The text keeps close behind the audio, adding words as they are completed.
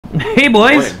Hey,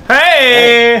 boys.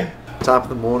 Hey. Top of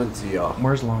the morning to y'all.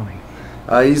 Where's Lonnie?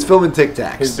 He's filming Tic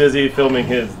Tacs. He's busy filming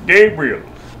his Gabriel.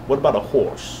 What about a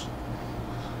horse?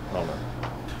 I don't know.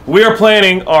 We are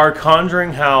planning our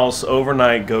Conjuring House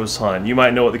overnight ghost hunt. You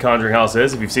might know what the Conjuring House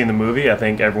is if you've seen the movie. I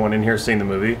think everyone in here has seen the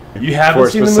movie. You haven't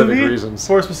seen the movie? For specific reasons.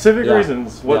 For specific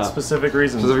reasons. What specific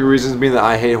reasons? Specific reasons being that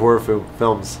I hate horror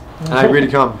films. And I agreed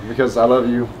to come because I love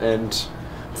you and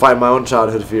fight my own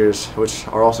childhood fears, which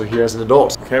are also here as an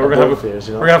adult. Okay, we're gonna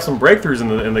have some breakthroughs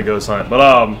in the ghost hunt.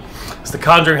 But it's the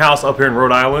Conjuring House up here in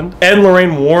Rhode Island. Ed and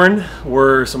Lorraine Warren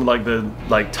were some of the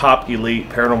top elite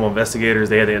paranormal investigators.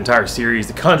 They had the entire series,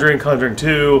 The Conjuring, Conjuring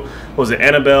 2, was it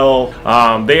Annabelle?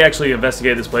 They actually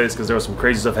investigated this place because there was some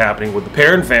crazy stuff happening with the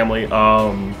Perrin family.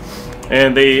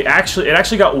 And it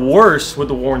actually got worse with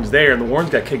the Warrens there, and the Warrens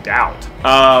got kicked out.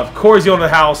 Corey's the owner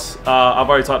of the house. I've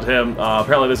already talked to him.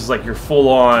 Apparently this is like your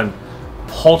full-on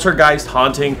poltergeist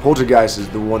haunting. Poltergeist is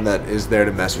the one that is there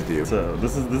to mess with you. So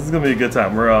this is gonna be a good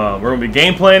time. We're gonna be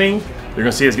game planning. You're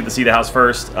gonna see us get to see the house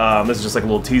first. This is just like a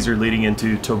little teaser leading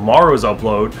into tomorrow's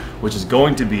upload, which is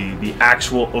going to be the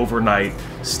actual overnight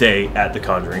stay at the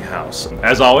Conjuring House.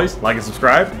 As always, like and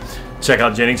subscribe. Check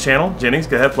out Jennings' channel. Jennings,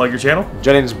 go ahead, plug your channel.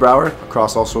 Jennings Brower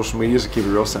across all social medias to keep it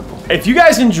real simple. If you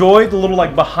guys enjoyed the little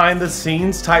behind the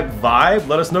scenes type vibe,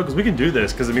 let us know because we can do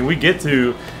this. Because I mean, we get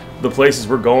to the places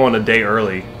we're going a day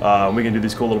early. We can do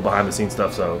these cool little behind the scenes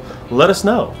stuff. So let us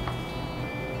know.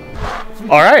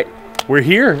 All right, we're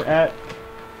here at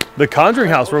the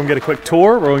Conjuring House. We're gonna get a quick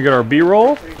tour. We're gonna get our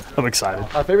B-roll. I'm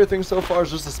excited. My favorite thing so far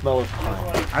is just the smell of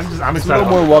pine. I'm excited. It's a little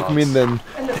more welcoming than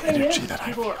the energy that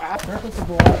I feel.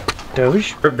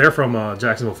 Doge? They're from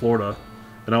Jacksonville, Florida,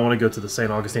 and I want to go to the St.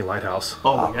 Augustine Lighthouse.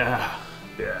 Oh yeah.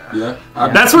 Yeah.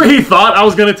 That's where he thought I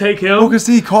was gonna take him. Oh, because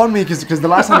he called me because the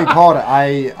last time he called,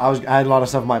 I had a lot of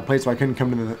stuff on my plate, so I couldn't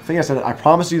come to the thing. I said, I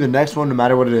promise you the next one, no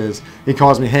matter what it is. He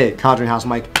calls me, hey, Conjuring House. I'm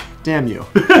like, damn you.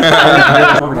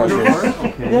 Yeah,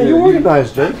 you're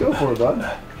organized, Jake. Go for it,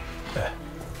 bud.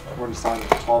 We're going to sign a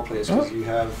tall place because you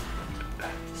have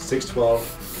 6'12",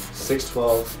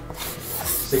 6'12",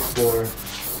 6'4".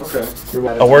 Okay.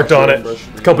 I worked on it. A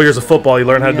couple years of football, you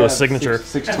learn how to do a signature.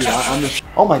 6'2".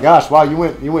 Oh my gosh! Wow, you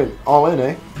went all in,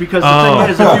 eh? Because the thing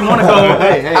is, if you want to go,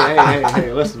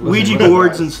 hey, listen, Ouija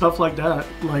boards and stuff like that,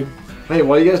 hey,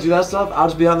 while you guys do that stuff, I'll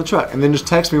just be on the truck, and then just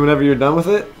text me whenever you're done with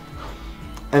it,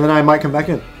 and then I might come back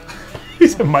in. He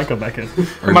said might come back in.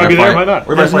 Might be there, might not.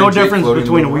 There's no difference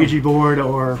between a Ouija board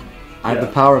or. I have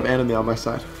the power of anime on my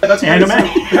side. That's anime.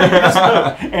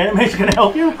 Anime's gonna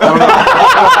help you.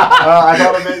 I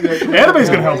thought maybe anime's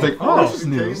gonna help. This is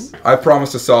news. I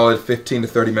promised a solid 15 to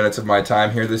 30 minutes of my time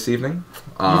here this evening.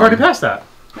 You've already passed that.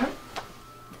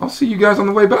 I'll see you guys on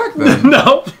the way back then.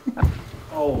 No.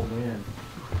 Oh man.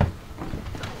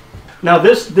 Now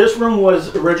this room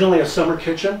was originally a summer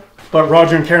kitchen, but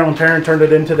Roger and Carolyn Perrin turned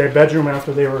it into their bedroom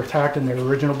after they were attacked in their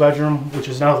original bedroom, which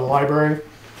is now the library.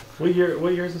 What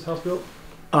year is this house built?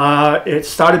 It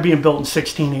started being built in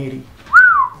 1680,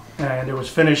 and it was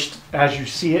finished as you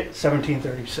see it,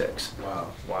 1736.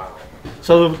 Wow.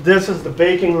 So this is the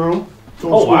baking room.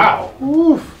 Oh wow.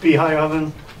 Beehive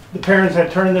oven. The parents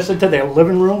had turned this into their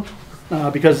living room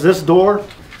because this door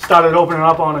started opening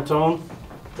up on its own.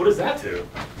 What is that to?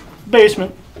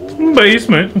 Basement.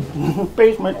 Basement.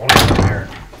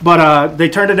 But they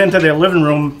turned it into their living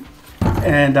room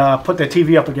and put their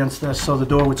TV up against this so the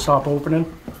door would stop opening.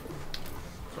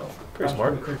 Pretty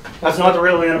smart. That's not the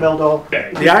real Annabelle doll.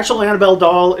 The actual Annabelle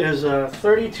doll is a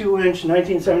 32-inch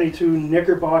 1972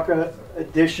 Knickerbocker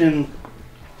edition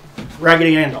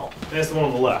Raggedy Ann doll. That's the one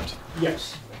on the left.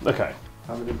 Yes. Okay.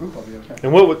 Have a good group, I'll be okay.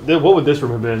 And what would this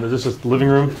room have been? Is this just the living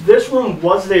room? This room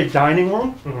was their dining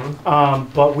room,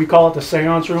 but we call it the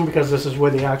seance room because this is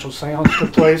where the actual seance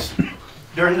took place.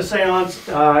 During the seance,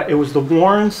 it was the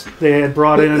Warrens. They had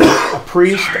brought in a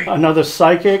priest, another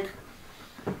psychic.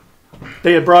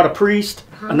 They had brought a priest,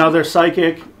 another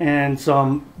psychic, and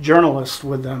some journalists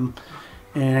with them.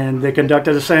 And they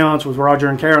conducted a seance with Roger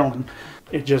and Carolyn.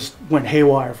 It just went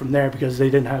haywire from there because they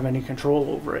didn't have any control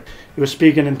over it. He was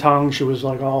speaking in tongues. She was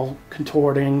like all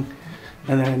contorting.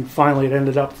 And then finally it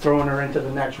ended up throwing her into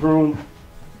the next room,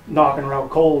 knocking her out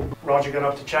cold. Roger got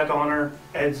up to check on her.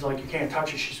 Ed's like, you can't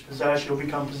touch her. She's possessed. She'll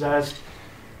become possessed.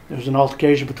 There was an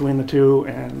altercation between the two,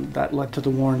 and that led to the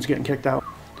Warrens getting kicked out.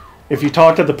 If you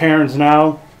talk to the parents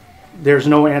now, there's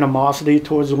no animosity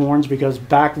towards the Warrens because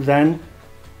back then,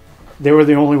 they were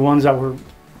the only ones that were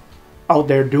out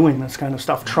there doing this kind of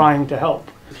stuff, trying to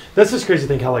help. That's just crazy to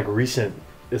think how recent.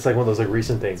 It's like one of those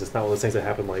recent things. It's not one of those things that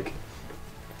happened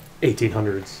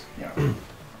 1800s. Yeah.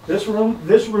 This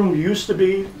room used to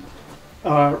be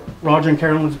Roger and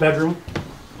Carolyn's bedroom.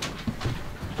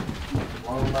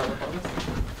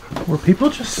 Were people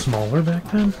just smaller back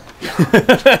then?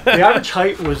 The average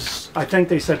height was, I think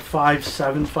they said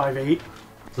 5'7", 5'8".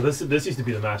 So this used to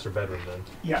be the master bedroom then.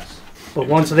 Yes. But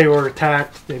once they were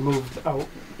attacked, they moved out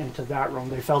into that room.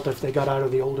 They felt if they got out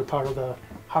of the older part of the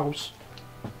house,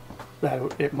 that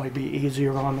it might be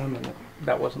easier on them, and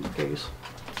that wasn't the case.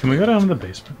 Can we go down to the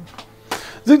basement? I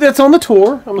think that's on the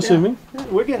tour, I'm assuming. Yeah,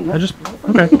 we're getting there. I just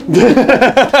okay.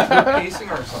 We're pacing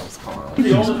ourselves, Carl.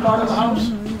 The oldest part of the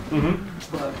house.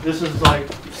 But this is like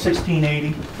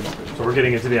 1680. So we're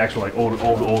getting into the actual like old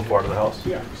part of the house.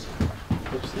 Yeah.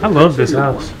 I love this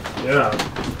house. Yeah.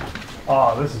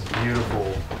 Oh, this is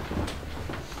beautiful.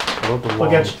 I love the You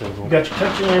long got table. your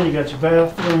kitchen, you got your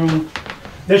bathroom.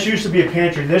 This used to be a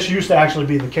pantry. This used to actually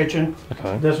be the kitchen.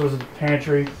 Okay. This was the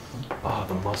pantry. Oh,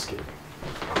 the musket.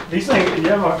 These things, you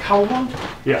have a cow one?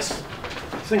 Yes.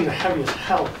 These things are heavy as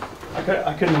hell.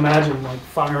 I couldn't imagine like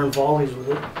firing volleys with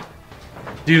it.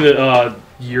 Do the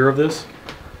year of this?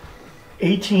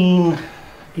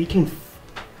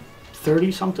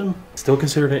 1830 something. Still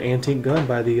considered an antique gun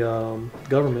by the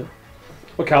government.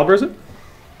 What caliber is it?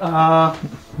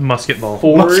 Musket ball.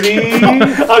 40.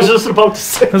 I was just about to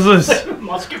say What's this?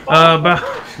 musket ball. About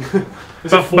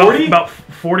Is it 40? about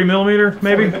 40 millimeter,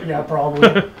 maybe. Yeah,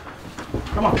 probably.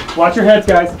 Come on. Watch your heads,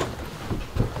 guys.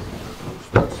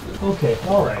 Okay,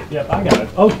 all right. Yep, I got it.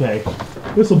 Okay.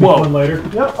 This will be fun later.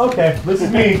 Yep, okay. This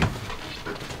is me.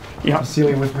 Yeah.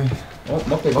 Ceiling with me. Oh,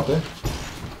 nothing up there.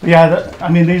 Yeah, I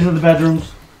mean, these are the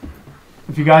bedrooms.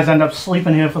 If you guys end up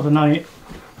sleeping here for the night,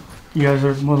 you guys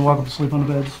are more than welcome to sleep on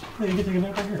the beds. Hey, you can take a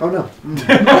nap right here. Oh no.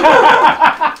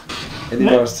 And the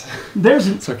most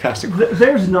There's sarcastic.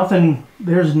 there's nothing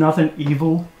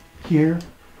evil here,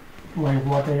 like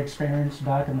what they experienced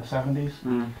back in the 70s.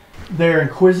 They're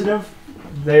inquisitive.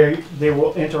 They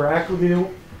will interact with you,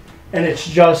 and it's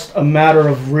just a matter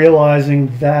of realizing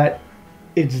that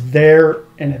it's there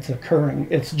and it's occurring.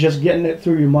 It's just getting it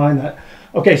through your mind that,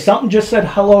 okay, something just said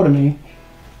hello to me,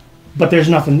 but there's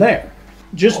nothing there.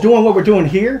 Just doing what we're doing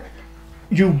here,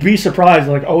 you'd be surprised,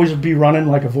 like always be running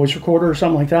like a voice recorder or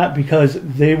something like that, because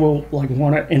they will like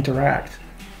want to interact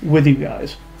with you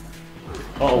guys.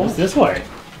 Oh, it's this way.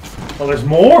 Oh, there's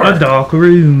more. A dark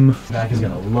room. Mac is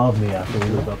gonna love me after we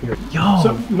live up here. Yo.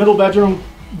 So middle bedroom,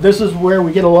 this is where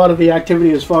we get a lot of the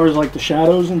activity as far as like the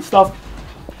shadows and stuff.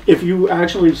 If you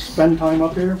actually spend time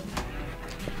up here,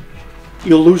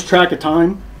 you'll lose track of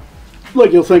time.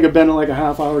 Like you'll think it's been like a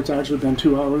half hour, it's actually been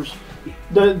 2 hours.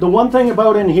 The one thing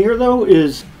about in here though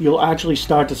is you'll actually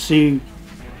start to see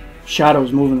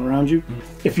shadows moving around you.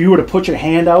 If you were to put your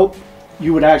hand out,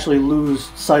 you would actually lose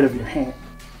sight of your hand.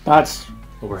 That's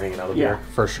We're hanging out up Yeah. here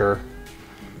for sure.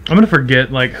 I'm gonna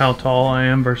forget like how tall I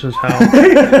am versus how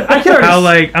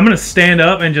like I'm gonna stand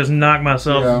up and just knock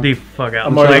myself the fuck out.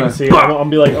 I'm Like, already gonna see. I'm gonna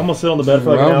be like, I'm gonna sit on the bed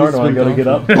for like an hour, and I gotta get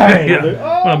up.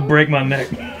 yeah, I'm gonna break my neck.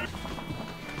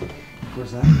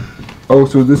 What's that? Oh,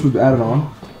 so this was added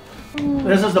on?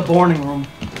 This is the boarding room.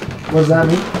 What does that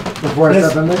mean? Before I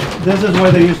step in there? This is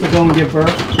where they used to go and give birth.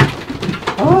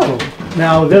 Oh.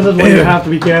 Now, this is where you have to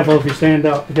be careful if you stand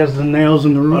up because of the nails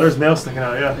in the Oh, roof. there's nails sticking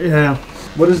out. Yeah. Yeah.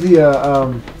 What is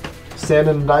the sand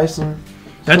and Dyson?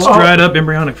 That's Oh. dried up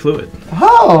embryonic fluid.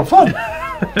 Oh, fun.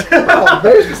 Oh,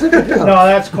 very specific. No,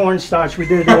 that's cornstarch. We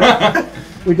did that.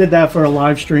 We did that for a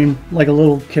live stream. Like a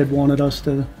little kid wanted us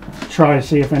to try to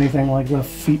see if anything like the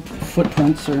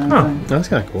footprints or anything. That's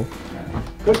kind of cool.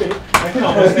 Could be. I can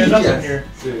almost stand up in here.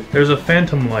 There's a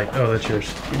phantom light. Oh, that's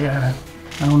yours. Yeah.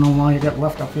 I don't know why it got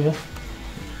left up here.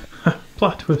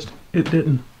 Plot twist. It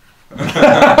didn't.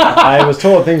 I was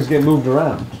told things get moved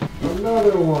around.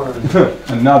 Another one.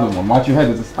 Another one. Watch your head.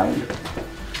 There's a spider.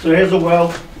 So here's a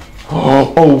well.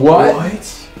 Oh,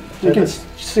 what? You can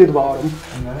see the bottom.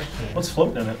 What's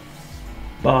floating in it?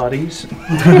 Bodies.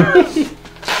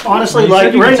 Honestly, You like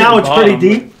said you right could see now the it's pretty bottom.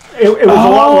 deep. It was a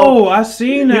lot lower. Oh, I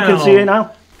see You now. can see it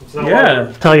now.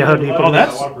 Yeah. Tell you how deep. Oh,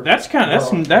 that's kind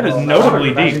of that is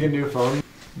notably Back to deep. get a new phone.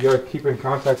 You gotta keep in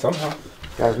contact somehow.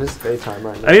 Guys, this is FaceTime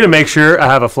right now. I need to make sure I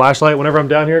have a flashlight whenever I'm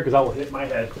down here because I will hit my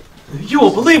head. You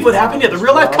won't believe what happened at the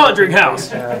real life Conjuring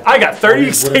house. I got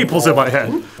 30 staples in my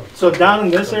head. So down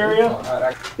in this area,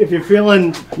 if you're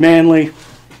feeling manly,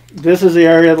 this is the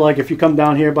area, like if you come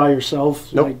down here by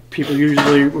yourself, like people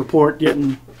usually report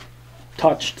getting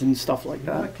touched and stuff like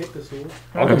that.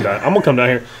 I'm gonna come down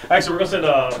here. Actually, we're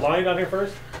gonna send Lonnie down here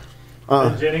first.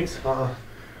 Then Jennings.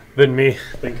 Then me.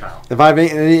 Then Kyle. If I have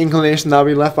any inclination that I'll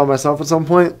be left by myself at some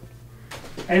point,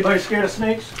 Anybody scared of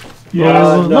snakes?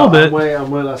 Yeah, a little bit.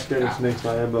 I'm way less scared of snakes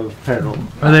than I am of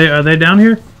paranormal. Are they down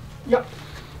here? Yep.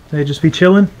 They just be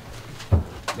chilling.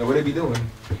 Now, what they be doing?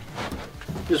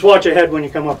 Just watch your head when you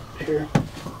come up here.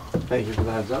 Thank you for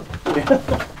the heads up.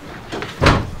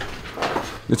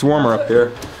 It's warmer up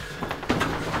here.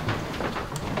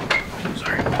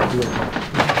 Sorry.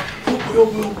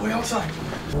 Way outside.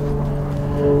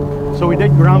 So we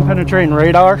did ground penetrating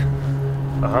radar,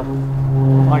 Uh-huh.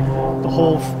 like the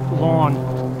whole lawn.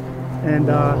 And,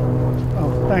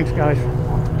 oh, thanks guys.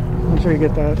 Make sure you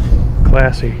get that.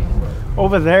 Classy.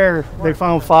 Over there, they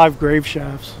found 5 grave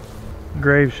shafts.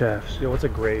 Grave shafts. Yo, what's a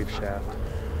grave shaft?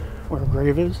 Where a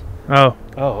grave is. Oh.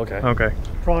 Oh, okay. Okay.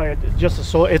 Probably just a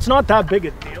so. It's not that big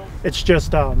a deal. It's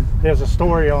just there's a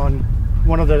story on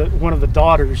one of the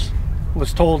daughters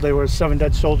was told there were 7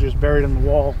 dead soldiers buried in the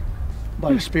wall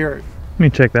by a spirit. Let me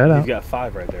check that out. You've got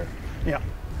 5 right there. Yeah.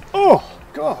 Oh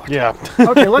God. Yeah.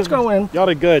 Okay, let's go in. Y'all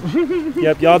did good.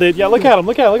 Yep, y'all did. Yeah, look at them.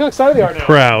 Look at them. Look how excited they are now.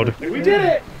 Proud. We did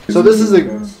it. So this is a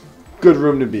good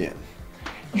room to be in.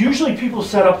 Usually people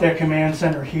set up their command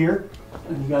center here,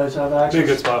 and you guys have Be a access.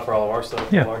 good spot for all of our stuff.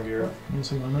 Yeah. All our gear.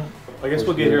 Anything on that? I guess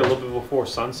we'll get here a little bit before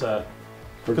sunset.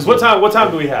 Because what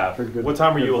time do we have? What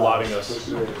time are you allotting us?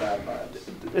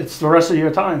 It's the rest of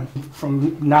your time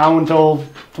from now until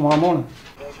tomorrow morning.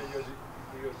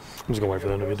 I'm just gonna wait for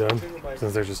them to be done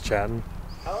since they're just chatting.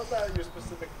 How's that your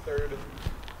specific third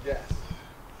guess?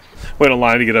 Wait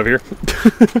online to get up here.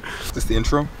 Is this the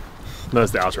intro? No,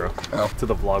 it's the outro Oh. to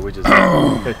the vlog we just did.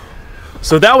 Okay.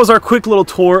 So that was our quick little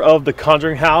tour of the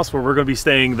Conjuring house where we're going to be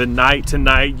staying the night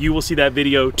tonight. You will see that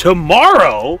video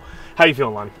tomorrow. How you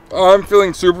feeling, Lonnie? I'm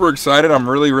feeling super excited. I'm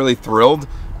really, really thrilled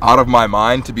out of my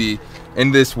mind to be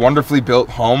in this wonderfully built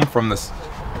home from the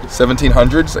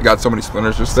 1700s. I got so many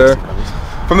splinters just there.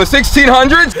 From the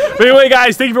 1600s. But anyway,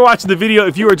 guys, thank you for watching the video.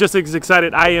 If you are just as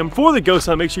excited I am for the ghost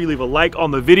hunt, make sure you leave a like on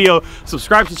the video.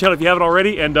 Subscribe to the channel if you haven't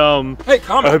already. And Hey,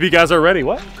 comment. I hope you guys are ready.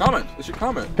 What? Comment. They should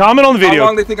comment. Comment on the video. How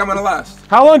long do they think I'm gonna last?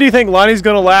 How long do you think Lonnie's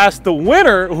going to last? The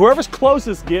winner, whoever's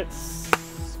closest gets...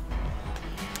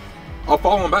 I'll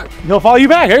follow him back. He'll follow you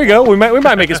back. There you go. We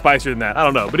might make it spicier than that. I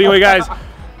don't know. But anyway, guys,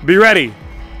 be ready.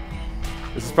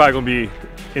 This is probably going to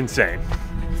be insane.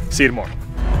 See you tomorrow.